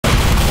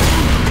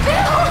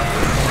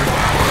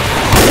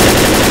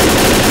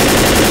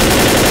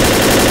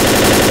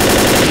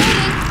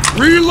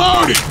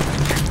Reloading!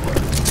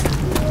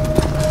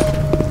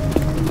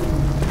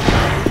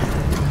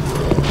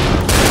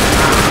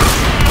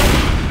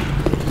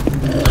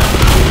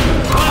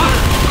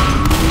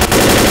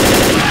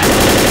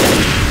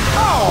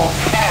 Oh,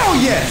 hell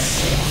yes!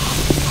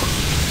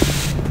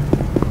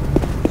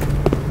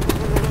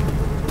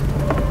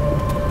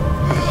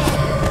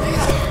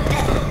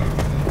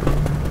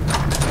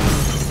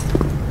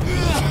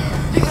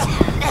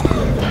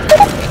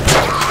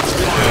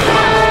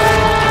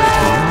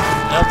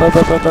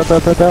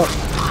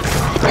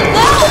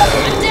 Out.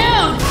 I'm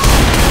down!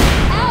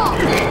 Ow!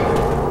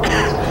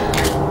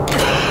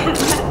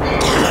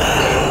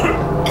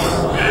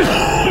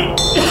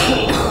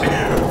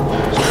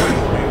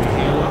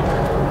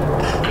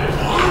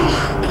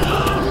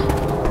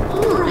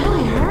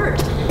 Really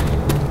hurt.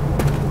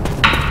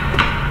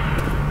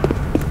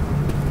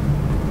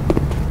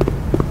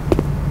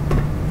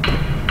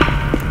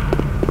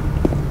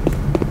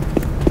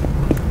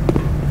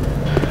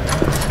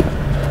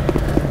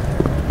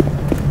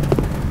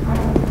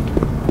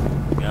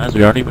 Guys,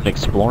 we aren't even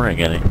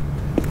exploring any.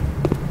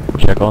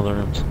 Check all the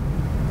rooms.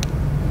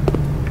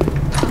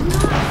 I'm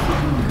not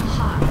feeling real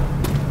hot.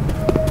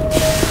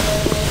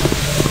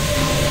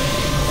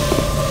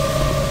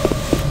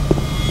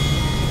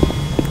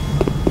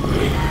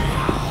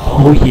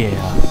 Oh yeah!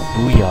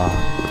 Booyah!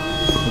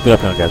 Look it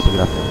up now, guys. Look it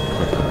up now.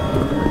 Come here.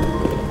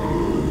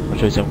 I'll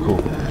show you something cool.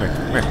 Come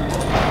here.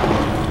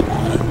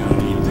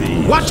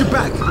 Watch your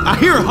back! I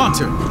hear a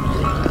hunter!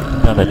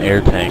 Found an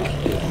air tank.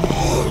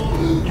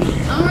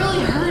 I'm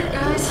really hurt,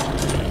 guys.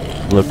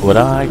 Look what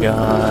I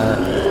got.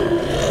 I'm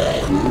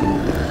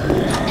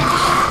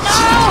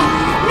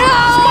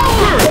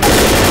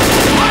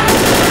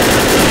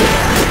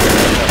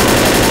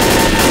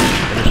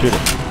gonna shoot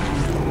it.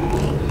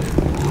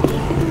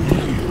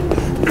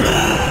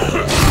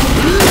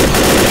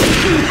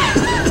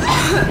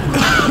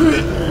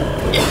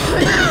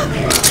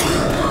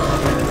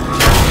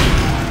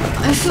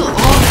 I feel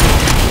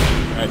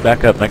awful. Alright,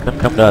 back up. Make them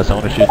come to us. I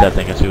want to shoot that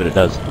thing and see what it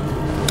does.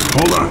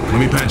 Hold on, let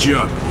me patch you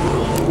up.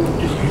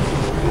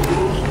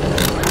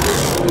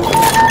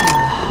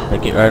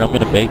 Thank you. Alright, I'm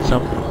gonna bait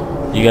some.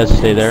 You guys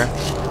stay there.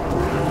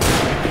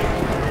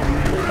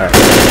 Alright.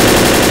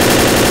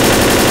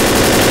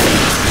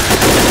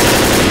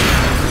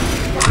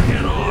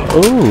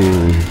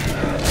 Ooh.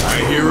 I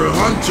hear a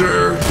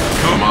hunter!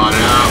 Come on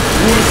out,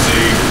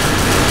 pussy!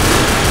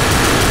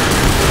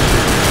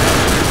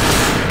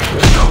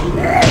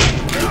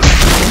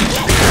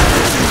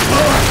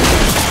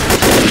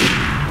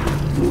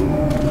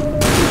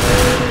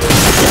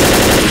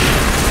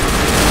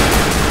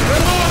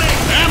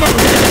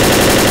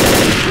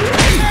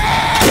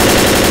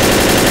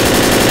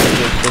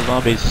 There's still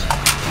zombies.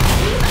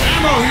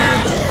 Ammo here!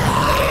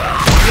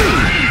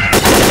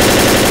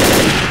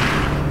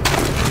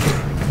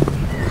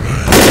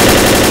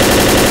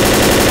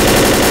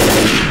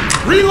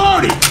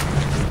 Reloading!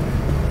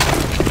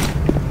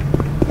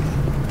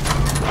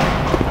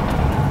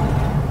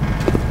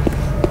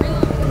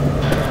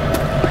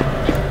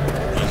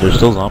 There's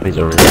still zombies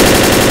over here.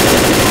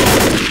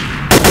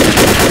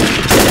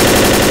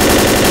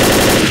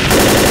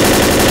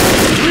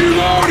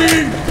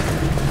 Reloading!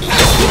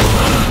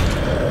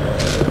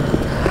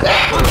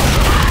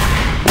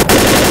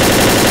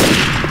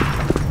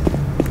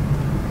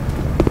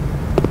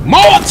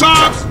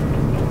 Molotovs!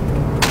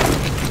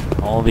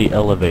 All the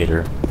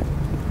elevator.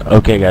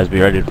 Okay, guys, be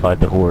ready to fight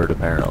the horde,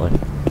 apparently.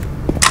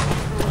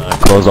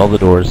 Close all the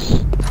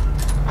doors.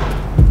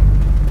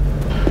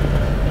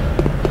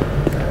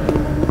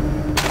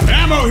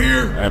 Ammo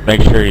here! Alright,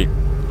 make sure you...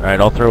 Alright,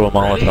 I'll throw a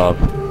Molotov.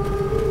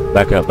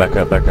 Back up, back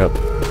up, back up.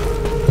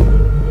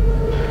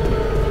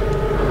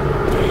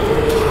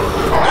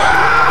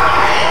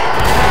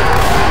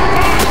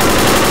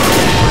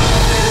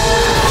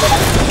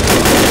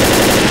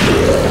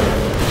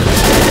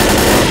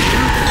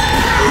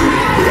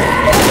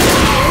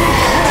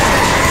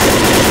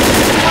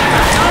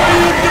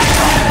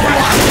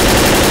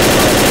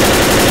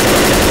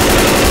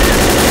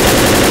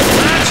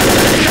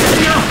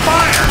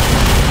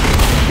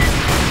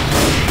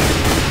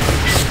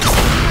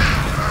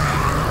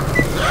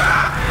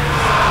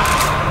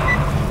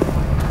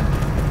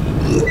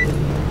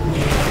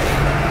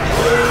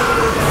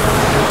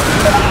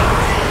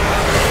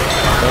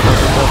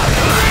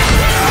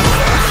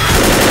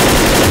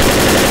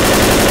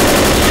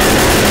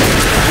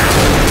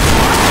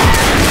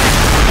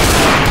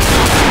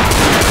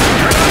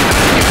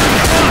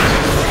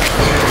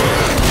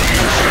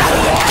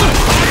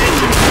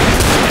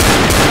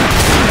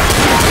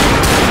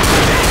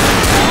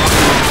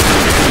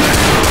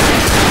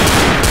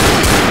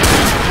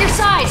 Your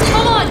size!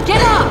 Come on,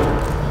 get up!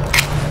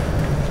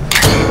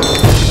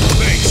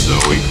 Thanks,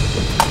 Zoe.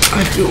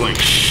 I feel like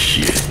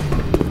shit.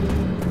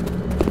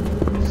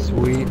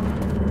 Sweet.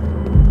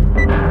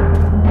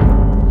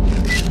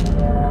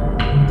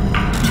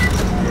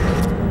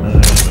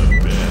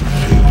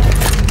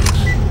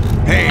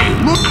 Hey,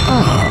 look!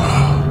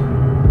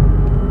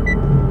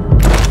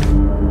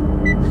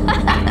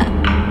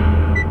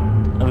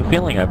 Having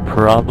feeling I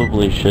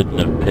probably shouldn't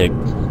have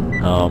picked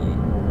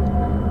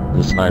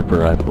the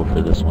sniper rifle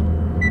for this one.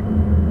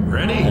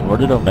 Ready? And where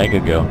did Omega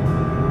go?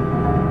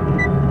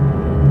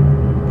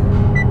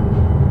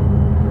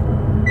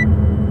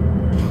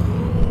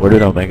 Where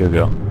did Omega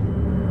go?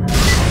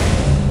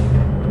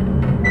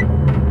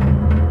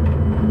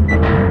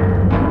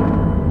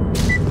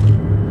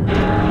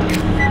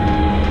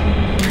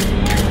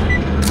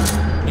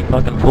 How many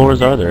fucking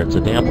floors are there? It's a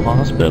damn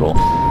hospital.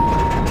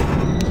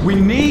 We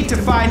need to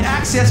find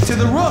access to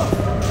the roof.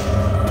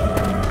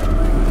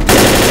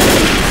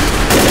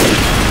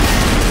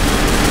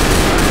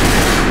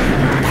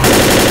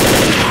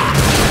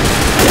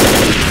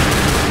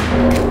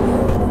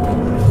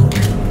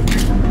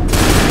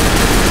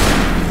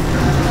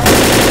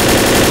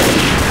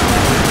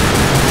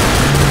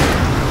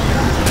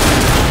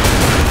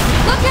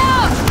 Look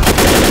out!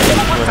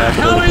 What the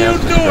hell are you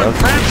doing,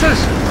 Francis?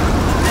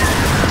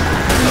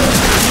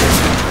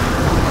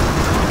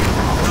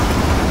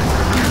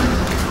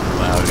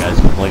 Wow, guys,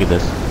 look at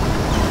this.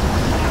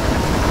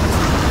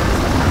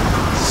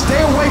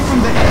 Stay away from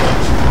the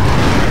edge.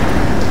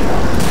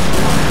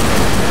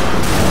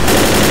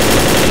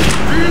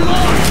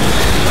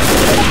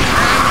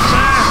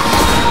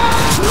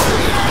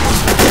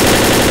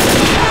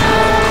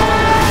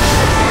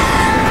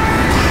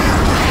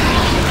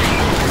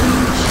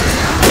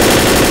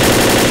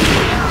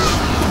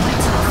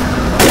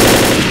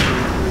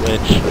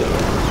 Which?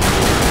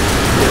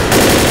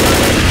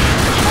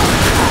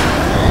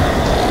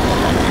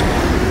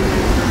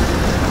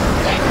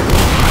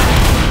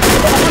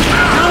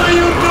 How are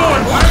you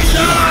doing? Watch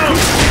out!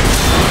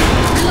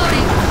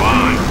 Reloading.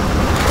 Fine.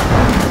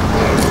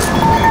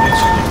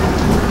 Gotcha.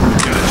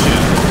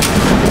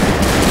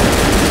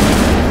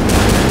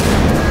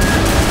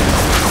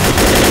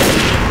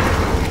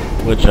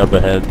 Which up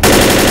ahead?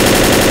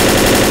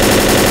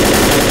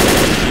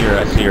 I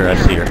see her, I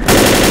see her.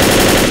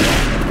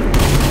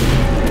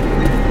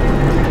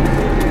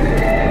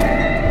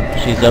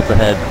 She's up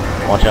ahead.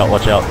 Watch out,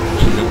 watch out.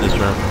 She's in this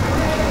room.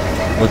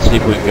 Let's see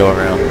if we can go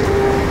around.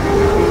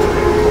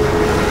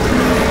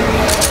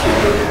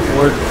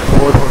 Forward.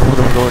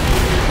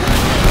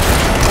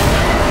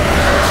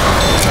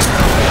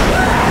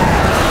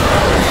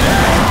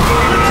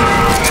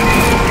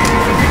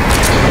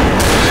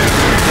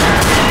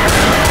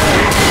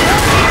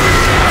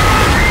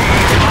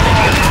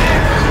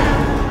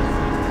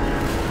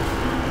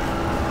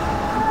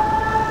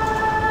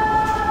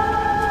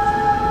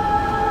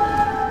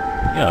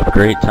 Yeah,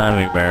 great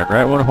timing, Baron.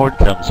 Right when Horde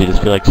comes, you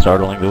just feel like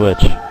startling the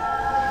witch.